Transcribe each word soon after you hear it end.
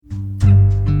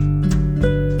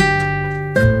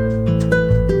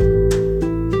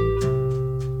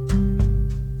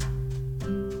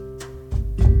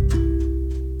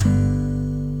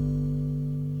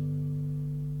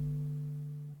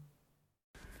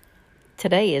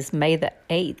Today is May the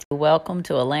 8th. Welcome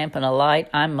to A Lamp and a Light.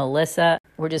 I'm Melissa.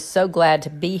 We're just so glad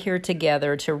to be here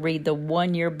together to read the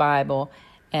one-year Bible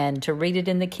and to read it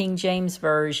in the King James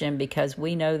Version because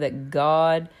we know that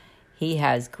God, He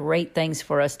has great things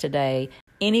for us today.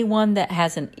 Anyone that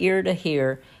has an ear to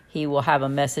hear, He will have a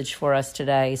message for us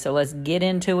today. So let's get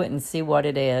into it and see what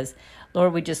it is.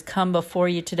 Lord, we just come before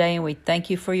you today and we thank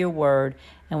you for your word.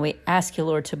 And we ask you,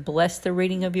 Lord, to bless the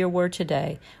reading of your word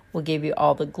today. We'll give you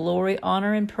all the glory,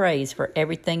 honor, and praise for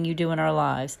everything you do in our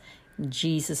lives. In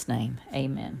Jesus' name,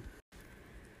 amen.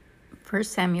 1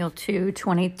 Samuel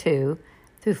 2:22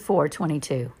 through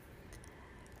 4:22.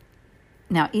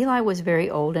 Now Eli was very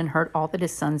old and heard all that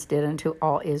his sons did unto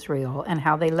all Israel, and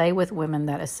how they lay with women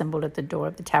that assembled at the door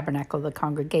of the tabernacle of the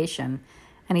congregation.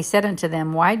 And he said unto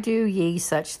them, Why do ye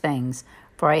such things?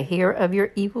 For I hear of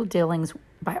your evil dealings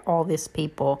by all this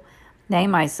people. Nay,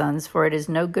 my sons, for it is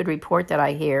no good report that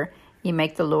I hear. Ye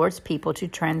make the Lord's people to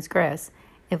transgress.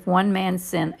 If one man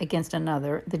sin against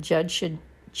another, the judge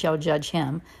shall judge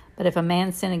him. But if a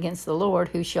man sin against the Lord,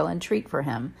 who shall entreat for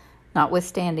him?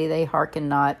 Notwithstanding, they hearken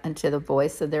not unto the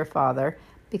voice of their father,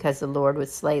 because the Lord would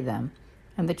slay them.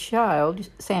 And the child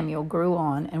Samuel grew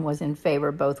on, and was in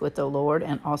favor both with the Lord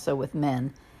and also with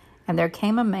men. And there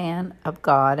came a man of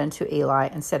God unto Eli,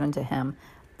 and said unto him,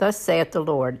 Thus saith the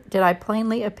Lord, Did I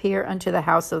plainly appear unto the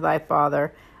house of thy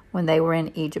father when they were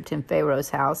in Egypt in Pharaoh's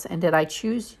house? And did I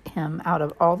choose him out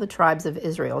of all the tribes of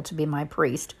Israel to be my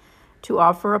priest, to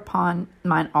offer upon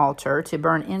mine altar, to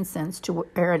burn incense, to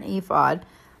wear an ephod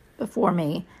before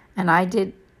me? And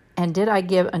did I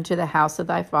give unto the house of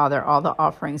thy father all the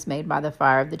offerings made by the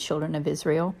fire of the children of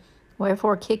Israel?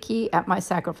 Wherefore kick ye at my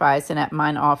sacrifice and at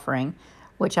mine offering,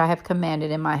 which I have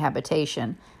commanded in my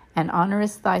habitation, and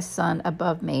honorest thy son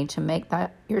above me, to make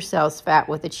yourselves fat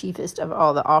with the chiefest of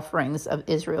all the offerings of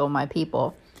Israel my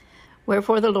people.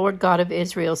 Wherefore the Lord God of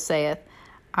Israel saith,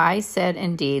 I said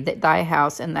indeed that thy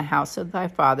house and the house of thy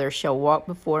father shall walk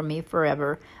before me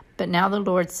forever. But now the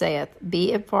Lord saith,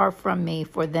 Be it far from me,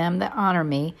 for them that honor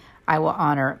me I will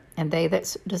honor, and they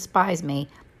that despise me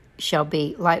shall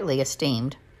be lightly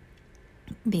esteemed.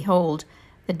 Behold,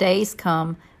 the days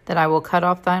come that I will cut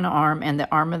off thine arm and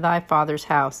the arm of thy father's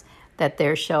house, that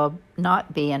there shall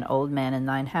not be an old man in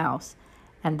thine house.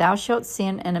 And thou shalt see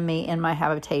an enemy in my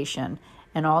habitation,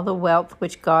 and all the wealth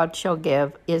which God shall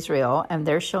give Israel, and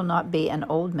there shall not be an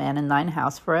old man in thine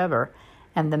house forever.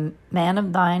 And the man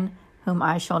of thine whom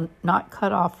I shall not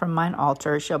cut off from mine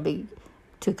altar shall be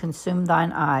to consume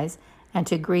thine eyes, and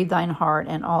to grieve thine heart,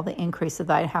 and all the increase of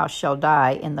thy house shall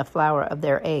die in the flower of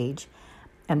their age.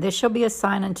 And this shall be a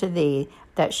sign unto thee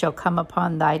that shall come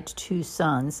upon thy two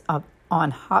sons,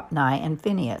 on Hophni and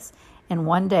Phinehas. In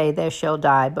one day they shall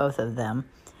die, both of them.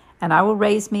 And I will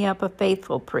raise me up a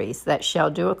faithful priest, that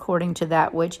shall do according to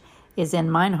that which is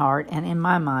in mine heart and in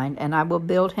my mind. And I will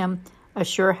build him a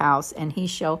sure house, and he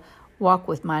shall walk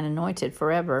with mine anointed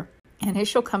forever. And it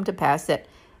shall come to pass that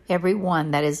every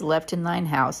one that is left in thine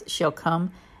house shall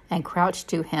come and crouch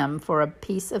to him for a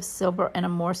piece of silver and a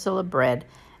morsel of bread,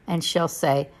 and shall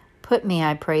say, Put me,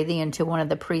 I pray thee, into one of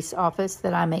the priest's office,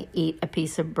 that I may eat a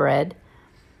piece of bread.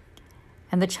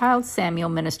 And the child Samuel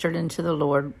ministered unto the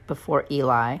Lord before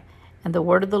Eli. And the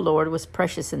word of the Lord was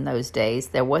precious in those days.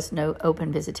 There was no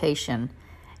open visitation.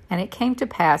 And it came to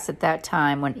pass at that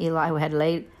time, when Eli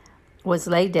was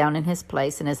laid down in his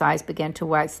place, and his eyes began to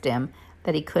wax dim,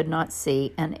 that he could not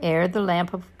see. And ere the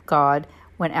lamp of God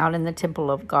went out in the temple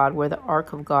of God, where the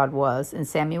ark of God was, and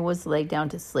Samuel was laid down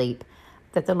to sleep,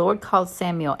 that the Lord called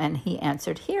Samuel, and he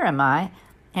answered, Here am I.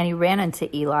 And he ran unto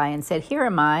Eli, and said, Here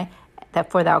am I,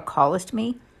 that for thou callest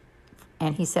me?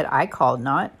 And he said, I called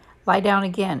not. Lie down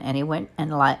again. And he went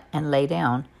and lay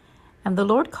down. And the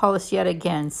Lord called yet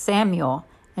again, Samuel.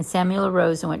 And Samuel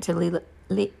arose and went to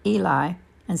Eli,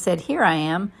 and said, Here I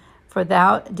am, for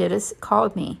thou didst call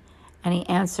me. And he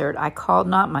answered, I called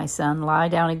not, my son. Lie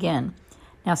down again.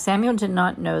 Now Samuel did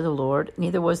not know the Lord,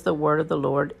 neither was the word of the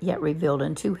Lord yet revealed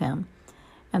unto him.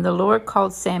 And the Lord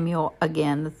called Samuel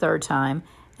again the third time,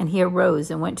 and he arose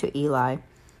and went to Eli,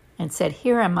 and said,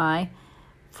 Here am I,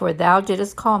 for thou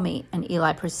didst call me. And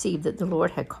Eli perceived that the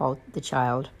Lord had called the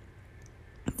child.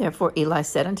 Therefore Eli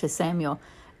said unto Samuel,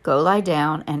 Go lie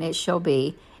down, and it shall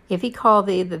be, if he call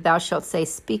thee, that thou shalt say,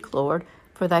 Speak, Lord,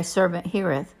 for thy servant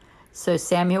heareth. So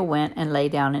Samuel went and lay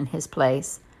down in his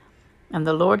place. And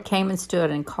the Lord came and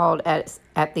stood and called at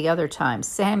the other time,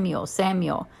 Samuel,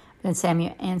 Samuel. Then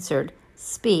Samuel answered,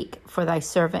 Speak, for thy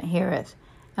servant heareth.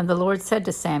 And the Lord said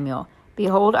to Samuel,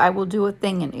 Behold, I will do a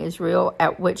thing in Israel,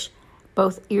 at which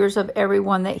both ears of every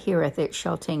one that heareth it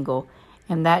shall tingle.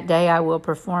 And that day I will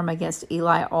perform against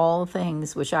Eli all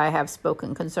things which I have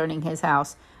spoken concerning his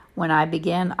house. When I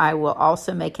begin, I will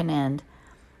also make an end.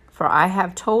 For I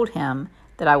have told him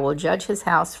that I will judge his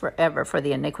house forever for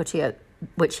the iniquity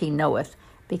which he knoweth,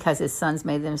 because his sons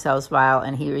made themselves vile,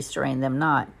 and he restrained them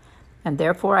not. And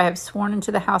therefore I have sworn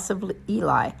unto the house of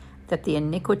Eli, that the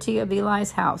iniquity of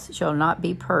Eli's house shall not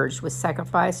be purged with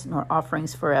sacrifice nor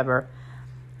offerings forever.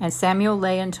 And Samuel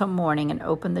lay until morning, and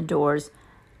opened the doors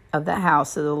of the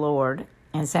house of the Lord.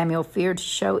 And Samuel feared to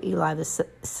show Eli the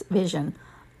vision.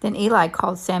 Then Eli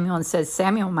called Samuel and said,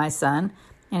 Samuel, my son.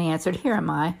 And he answered, Here am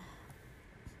I.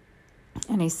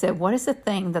 And he said, What is the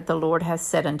thing that the Lord hath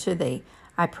said unto thee?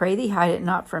 I pray thee, hide it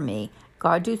not from me.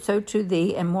 God do so to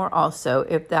thee, and more also,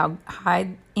 if thou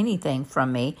hide anything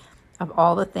from me of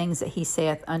all the things that he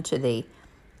saith unto thee.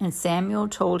 And Samuel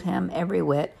told him every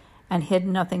whit, and hid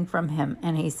nothing from him.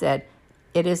 And he said,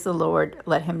 It is the Lord,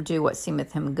 let him do what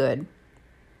seemeth him good.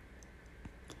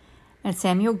 And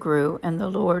Samuel grew, and the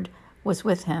Lord was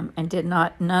with him, and did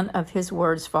not none of his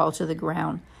words fall to the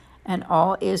ground. And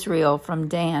all Israel from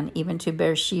Dan even to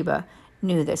Beersheba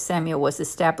knew that Samuel was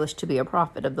established to be a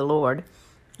prophet of the Lord.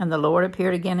 And the Lord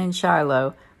appeared again in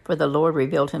Shiloh, for the Lord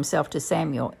revealed himself to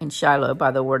Samuel in Shiloh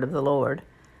by the word of the Lord.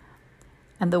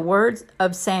 And the words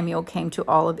of Samuel came to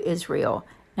all of Israel.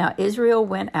 Now Israel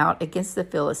went out against the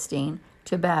Philistine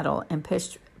to battle, and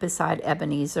pitched beside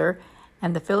Ebenezer,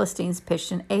 and the Philistines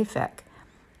pitched in Aphek.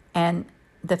 And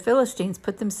the Philistines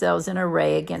put themselves in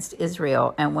array against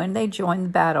Israel, and when they joined the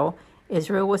battle,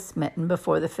 Israel was smitten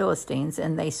before the Philistines,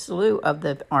 and they slew of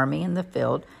the army in the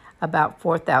field about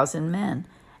 4,000 men.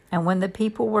 And when the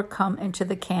people were come into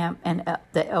the camp, and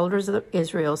the elders of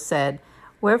Israel said,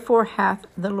 Wherefore hath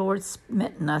the Lord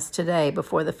smitten us today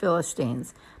before the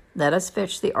Philistines? Let us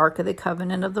fetch the ark of the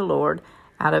covenant of the Lord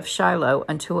out of Shiloh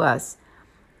unto us,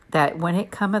 that when it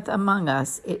cometh among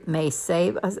us, it may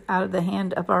save us out of the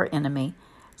hand of our enemy.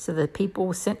 So the people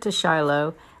were sent to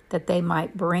Shiloh, that they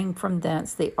might bring from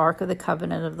thence the ark of the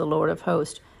covenant of the Lord of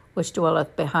hosts, which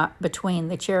dwelleth between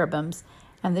the cherubims.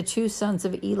 And the two sons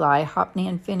of Eli, Hophni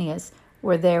and Phinehas,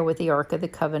 were there with the ark of the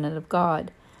covenant of God.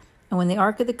 And when the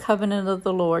ark of the covenant of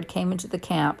the Lord came into the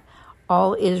camp,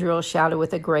 all Israel shouted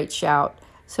with a great shout,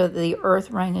 so that the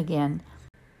earth rang again.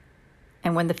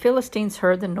 And when the Philistines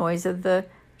heard the noise of the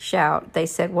shout, they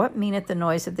said, What meaneth the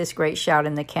noise of this great shout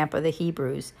in the camp of the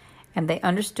Hebrews? And they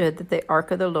understood that the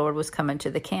ark of the Lord was come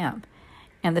into the camp.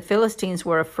 And the Philistines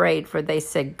were afraid, for they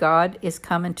said, God is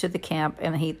come into the camp.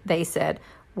 And they said,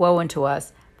 Woe unto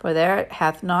us, for there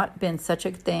hath not been such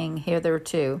a thing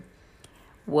hitherto.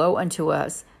 Woe unto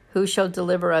us! Who shall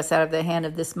deliver us out of the hand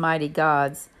of this mighty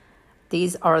gods?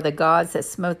 These are the gods that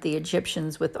smote the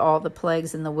Egyptians with all the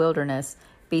plagues in the wilderness.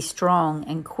 Be strong,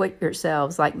 and quit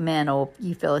yourselves like men, O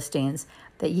ye Philistines,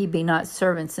 that ye be not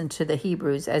servants unto the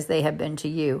Hebrews, as they have been to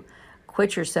you.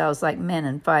 Quit yourselves like men,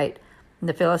 and fight. And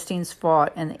the Philistines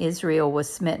fought, and Israel was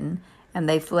smitten. And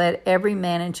they fled every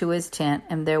man into his tent,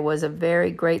 and there was a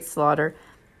very great slaughter.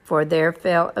 For there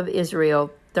fell of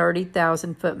Israel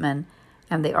 30,000 footmen.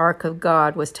 And the ark of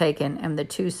God was taken, and the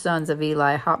two sons of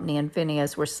Eli, Hophni and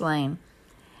Phinehas, were slain.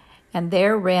 And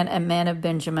there ran a man of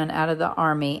Benjamin out of the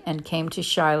army, and came to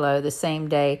Shiloh the same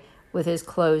day, with his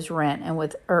clothes rent, and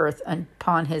with earth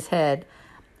upon his head.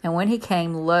 And when he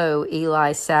came, lo,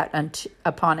 Eli sat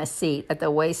upon a seat at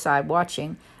the wayside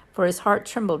watching, for his heart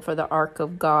trembled for the ark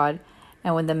of God.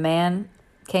 And when the man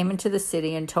came into the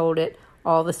city and told it,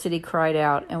 all the city cried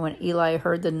out. And when Eli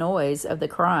heard the noise of the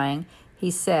crying,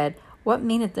 he said, What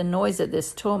meaneth the noise of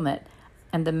this tumult?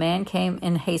 And the man came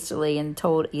in hastily and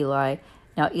told Eli.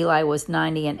 Now Eli was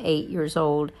 98 years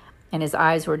old, and his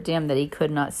eyes were dim that he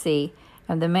could not see.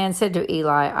 And the man said to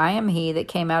Eli, I am he that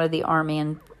came out of the army,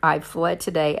 and I fled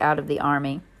today out of the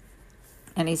army.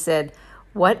 And he said,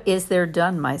 What is there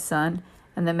done, my son?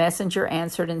 And the messenger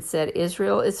answered and said,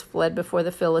 Israel is fled before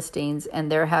the Philistines,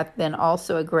 and there hath been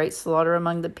also a great slaughter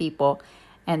among the people.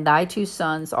 And thy two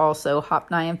sons also,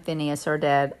 Hophni and Phinehas, are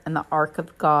dead, and the ark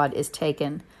of God is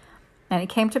taken. And it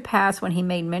came to pass, when he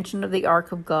made mention of the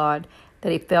ark of God,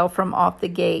 that he fell from off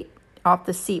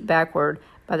the seat backward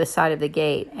by the side of the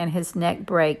gate, and his neck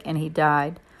brake, and he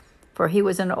died. For he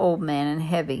was an old man and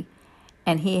heavy,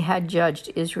 and he had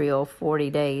judged Israel 40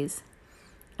 days.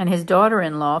 And his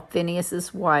daughter-in-law,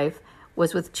 Phinehas' wife,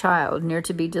 was with child, near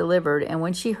to be delivered. And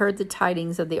when she heard the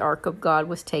tidings of the ark of God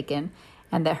was taken,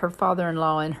 and that her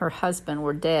father-in-law and her husband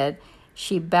were dead,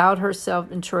 she bowed herself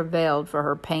and travailed, for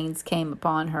her pains came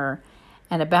upon her.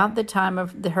 And about the time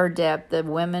of her death, the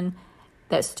women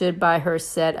that stood by her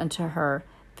said unto her,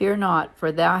 Fear not,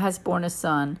 for thou hast borne a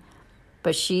son.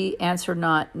 But she answered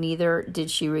not, neither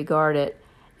did she regard it.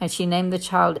 And she named the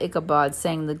child Ichabod,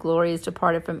 saying, The glory is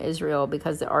departed from Israel,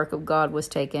 because the ark of God was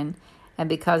taken, and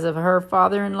because of her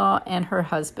father-in-law and her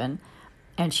husband.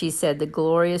 And she said, The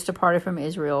glory is departed from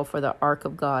Israel, for the ark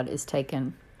of God is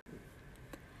taken.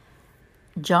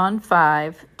 John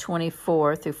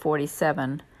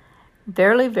 5:24-47.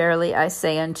 Verily, verily, I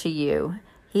say unto you,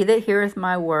 he that heareth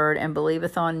my word and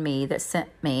believeth on me that sent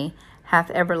me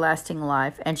hath everlasting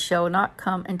life, and shall not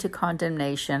come into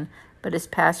condemnation, but is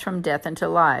passed from death into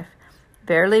life.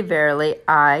 Verily, verily,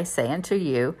 I say unto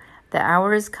you, the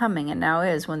hour is coming, and now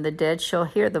is, when the dead shall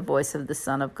hear the voice of the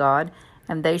Son of God,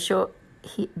 and they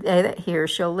that hear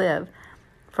shall live.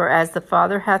 For as the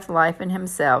Father hath life in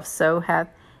himself, so hath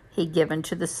he given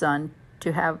to the Son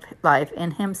to have life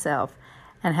in himself,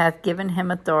 and hath given him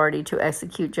authority to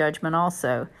execute judgment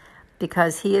also,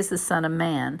 because he is the Son of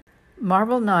Man.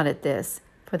 Marvel not at this,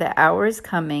 for the hour is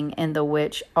coming, in the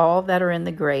which all that are in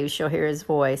the grave shall hear his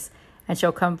voice, and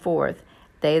shall come forth,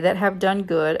 they that have done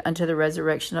good unto the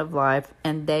resurrection of life,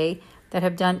 and they that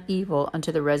have done evil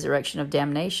unto the resurrection of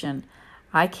damnation.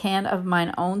 I can of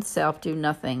mine own self do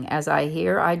nothing. As I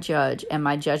hear, I judge, and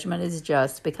my judgment is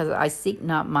just, because I seek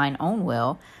not mine own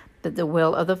will, but the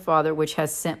will of the Father which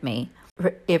has sent me.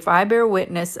 If I bear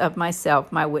witness of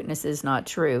myself, my witness is not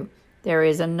true. There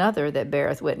is another that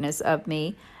beareth witness of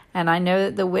me, and I know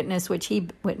that the witness which he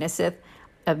witnesseth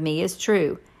of me is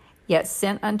true. Yet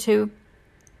sent unto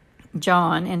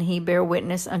John, and he bare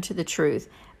witness unto the truth.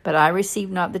 But I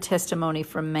received not the testimony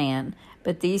from man.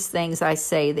 But these things I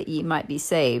say, that ye might be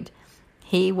saved.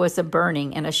 He was a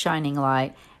burning and a shining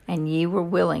light, and ye were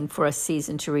willing for a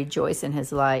season to rejoice in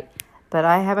his light. But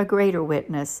I have a greater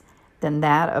witness than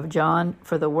that of John,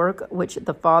 for the work which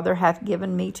the Father hath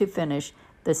given me to finish,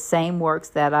 the same works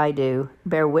that I do,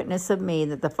 bear witness of me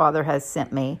that the Father hath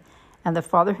sent me. And the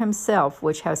Father himself,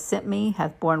 which hath sent me,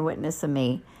 hath borne witness of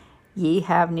me. Ye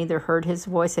have neither heard his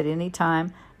voice at any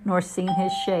time, nor seen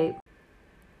his shape.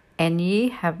 And ye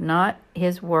have not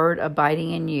his word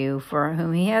abiding in you, for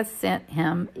whom he hath sent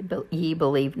him ye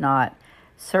believe not.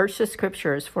 Search the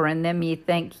Scriptures, for in them ye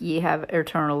think ye have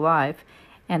eternal life,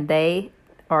 and they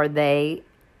are they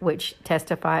which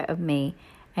testify of me,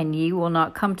 and ye will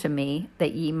not come to me,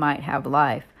 that ye might have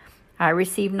life. I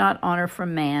receive not honor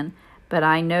from man, but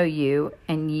I know you,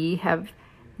 and ye have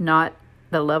not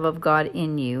the love of God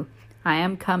in you. I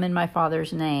am come in my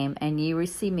Father's name, and ye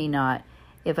receive me not.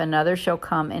 If another shall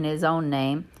come in his own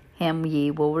name, him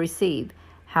ye will receive.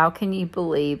 How can ye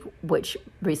believe which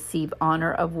receive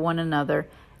honor of one another,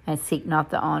 and seek not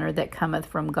the honor that cometh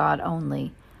from God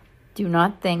only? Do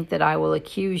not think that I will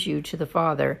accuse you to the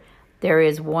Father. There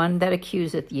is one that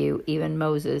accuseth you, even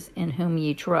Moses, in whom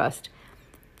ye trust.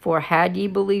 For had ye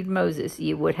believed Moses,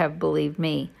 ye would have believed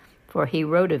me, for he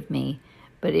wrote of me.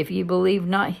 But if ye believe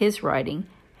not his writing,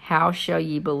 how shall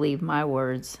ye believe my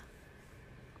words?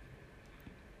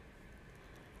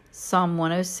 Psalm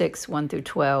 106,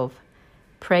 1-12.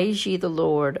 Praise ye the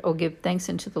Lord. O give thanks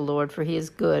unto the Lord, for he is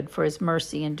good, for his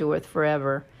mercy endureth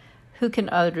forever. Who can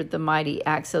utter the mighty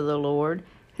acts of the Lord?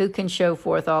 Who can show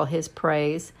forth all his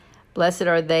praise? Blessed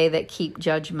are they that keep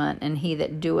judgment, and he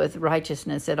that doeth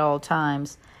righteousness at all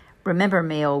times. Remember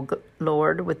me, O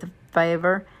Lord, with the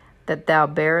favor that thou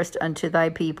bearest unto thy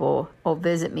people. O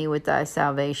visit me with thy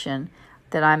salvation,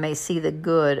 that I may see the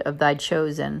good of thy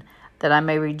chosen, that I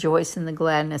may rejoice in the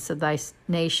gladness of thy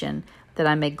nation, that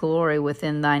I may glory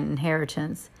within thine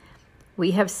inheritance.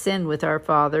 We have sinned with our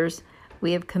fathers.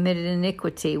 We have committed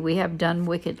iniquity. We have done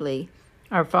wickedly.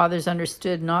 Our fathers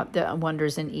understood not the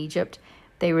wonders in Egypt.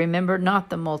 They remembered not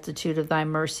the multitude of thy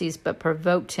mercies, but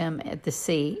provoked him at the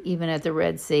sea, even at the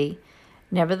Red Sea.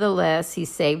 Nevertheless, he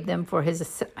saved them for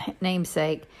his name's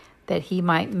sake, that he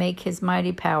might make his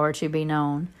mighty power to be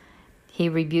known. He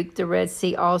rebuked the Red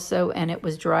Sea also, and it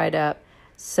was dried up.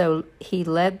 So he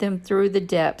led them through the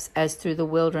depths as through the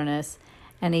wilderness,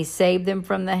 and he saved them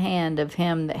from the hand of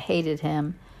him that hated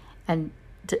him, and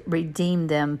redeemed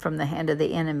them from the hand of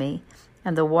the enemy.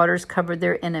 And the waters covered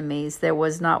their enemies. There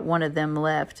was not one of them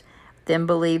left. Then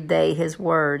believed they his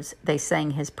words. They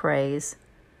sang his praise.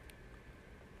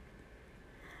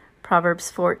 Proverbs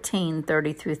 14,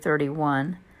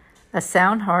 30-31. A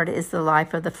sound heart is the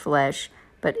life of the flesh,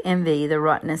 but envy the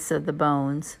rottenness of the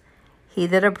bones. He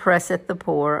that oppresseth the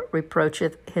poor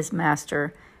reproacheth his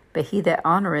master, but he that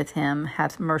honoreth him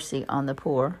hath mercy on the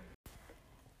poor.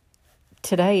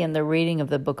 Today in the reading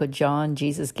of the book of John,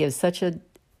 Jesus gives such a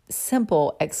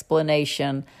simple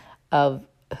explanation of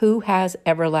who has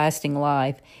everlasting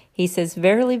life. He says,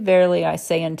 Verily, verily, I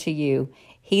say unto you,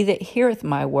 he that heareth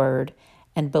my word,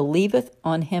 and believeth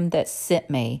on him that sent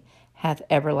me, hath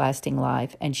everlasting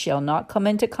life, and shall not come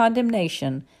into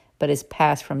condemnation, but is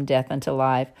passed from death unto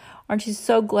life. Aren't you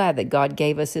so glad that God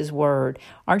gave us His Word?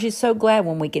 Aren't you so glad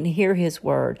when we can hear His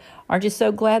Word? Aren't you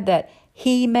so glad that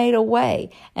He made a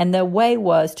way? And the way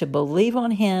was to believe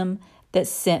on Him that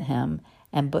sent Him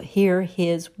and hear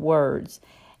His words.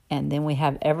 And then we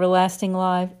have everlasting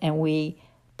life, and we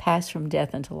pass from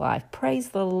death into life. Praise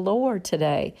the Lord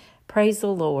today. Praise the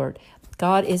Lord.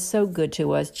 God is so good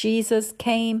to us. Jesus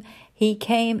came. He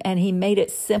came and He made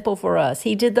it simple for us.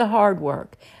 He did the hard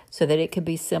work so that it could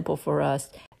be simple for us.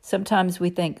 Sometimes we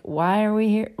think, why are we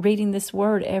here reading this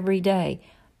word every day?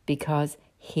 Because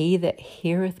he that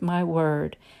heareth my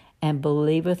word and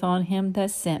believeth on Him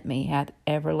that sent me hath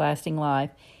everlasting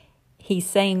life. He's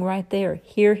saying right there,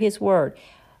 hear His word.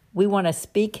 We want to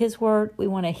speak His word. We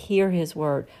want to hear His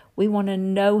word. We want to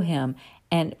know Him.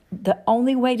 And the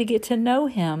only way to get to know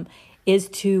Him is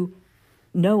to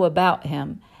know about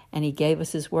Him. And He gave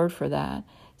us His word for that.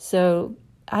 So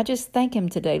I just thank Him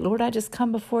today. Lord, I just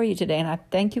come before You today, and I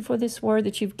thank You for this word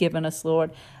that You've given us,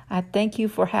 Lord. I thank You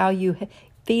for how You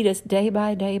feed us day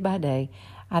by day by day.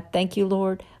 I thank You,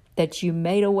 Lord, that You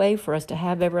made a way for us to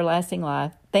have everlasting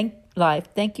life.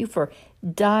 Thank You for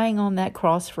dying on that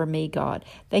cross for me, God.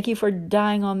 Thank You for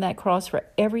dying on that cross for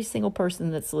every single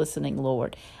person that's listening,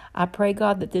 Lord. I pray,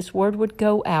 God, that this word would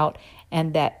go out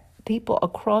and that people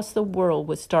across the world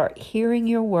would start hearing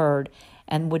Your word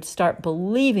and would start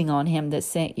believing on Him that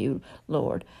sent You,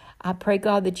 Lord. I pray,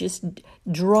 God, that just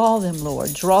draw them,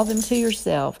 Lord. Draw them to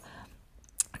Yourself.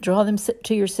 Draw them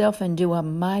to Yourself and do a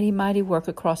mighty, mighty work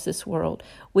across this world.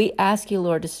 We ask You,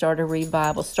 Lord, to start a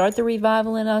revival. Start the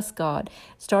revival in us, God.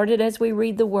 Start it as we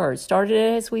read the Word. Start it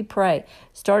as we pray.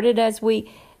 Start it as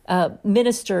we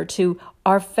minister to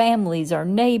our families, our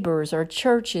neighbors, our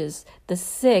churches, the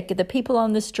sick, the people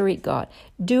on the street, God.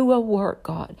 Do a work,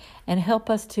 God, and help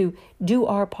us to do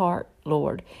our part,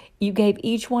 Lord. You gave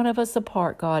each one of us a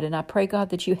part, God, and I pray, God,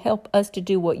 that You help us to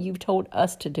do what You've told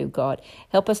us to do, God.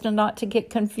 Help us not to get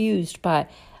confused by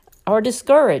or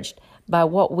discouraged by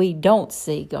what we don't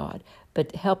see, God,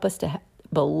 but help us to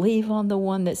believe on the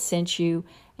one that sent You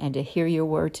and to hear Your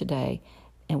word today.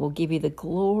 And we'll give You the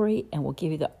glory, and we'll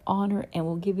give You the honor, and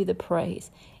we'll give You the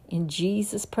praise. In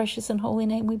Jesus' precious and holy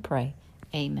name we pray.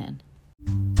 Amen.